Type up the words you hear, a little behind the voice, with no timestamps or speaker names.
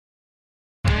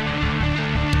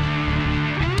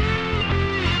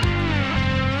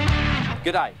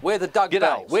G'day, we're the Doug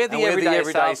Bells. We're the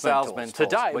everyday salesmen. tools.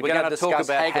 Today, we're going to talk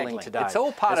about haggling today. It's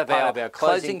all part of our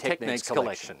closing techniques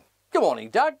collection. Good morning,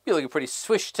 Doug. You're looking pretty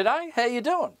swish today. How you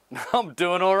doing? I'm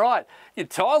doing all right. Your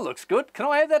tie looks good. Can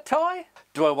I have that tie?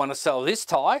 Do I want to sell this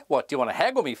tie? What, do you want to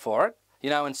haggle me for it?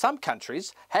 You know, in some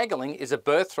countries, haggling is a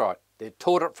birthright. They're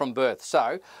taught it from birth.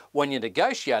 So, when you're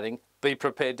negotiating, be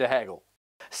prepared to haggle.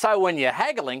 So when you're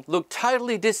haggling, look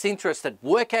totally disinterested.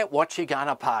 Work out what you're going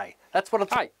to pay. That's what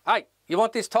I'm... Hey, you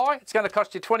want this tie? It's going to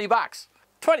cost you 20 bucks.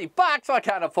 20 bucks? I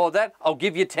can't afford that. I'll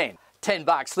give you 10. 10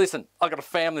 bucks. Listen, I've got a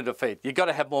family to feed. You've got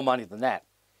to have more money than that.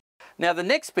 Now, the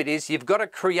next bit is you've got to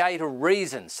create a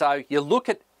reason. So you look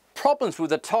at problems with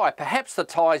the tie. Perhaps the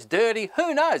tie's dirty.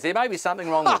 Who knows? There may be something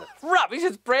wrong with it. Rubbish,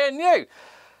 it's brand new.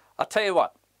 I'll tell you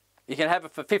what, you can have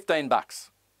it for 15 bucks.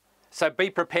 So be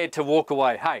prepared to walk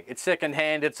away. Hey, it's second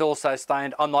hand, it's also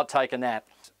stained. I'm not taking that.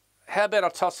 How about I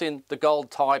toss in the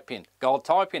gold tie pin? Gold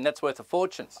tie pin, that's worth a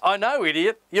fortune. I know,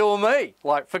 idiot, you or me.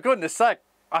 Like, for goodness sake,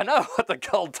 I know what the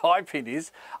gold tie pin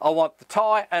is. I want the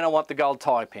tie and I want the gold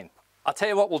tie pin. I'll tell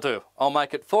you what we'll do. I'll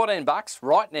make it 14 bucks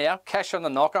right now, cash on the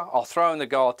knocker. I'll throw in the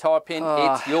gold tie pin.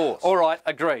 It's yours. All right,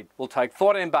 agreed. We'll take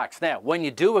 14 bucks. Now, when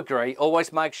you do agree,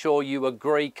 always make sure you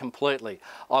agree completely.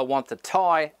 I want the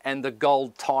tie and the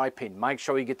gold tie pin. Make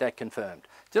sure you get that confirmed.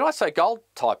 Did I say gold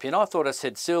tie pin? I thought I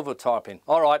said silver tie pin.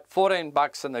 All right, 14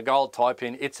 bucks and the gold tie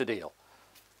pin. It's a deal.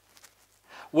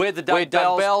 We're the Doug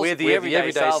Bells. We're the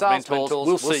everyday salesmen tools.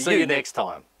 We'll see you next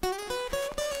time.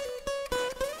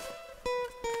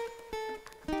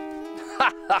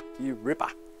 You ripper.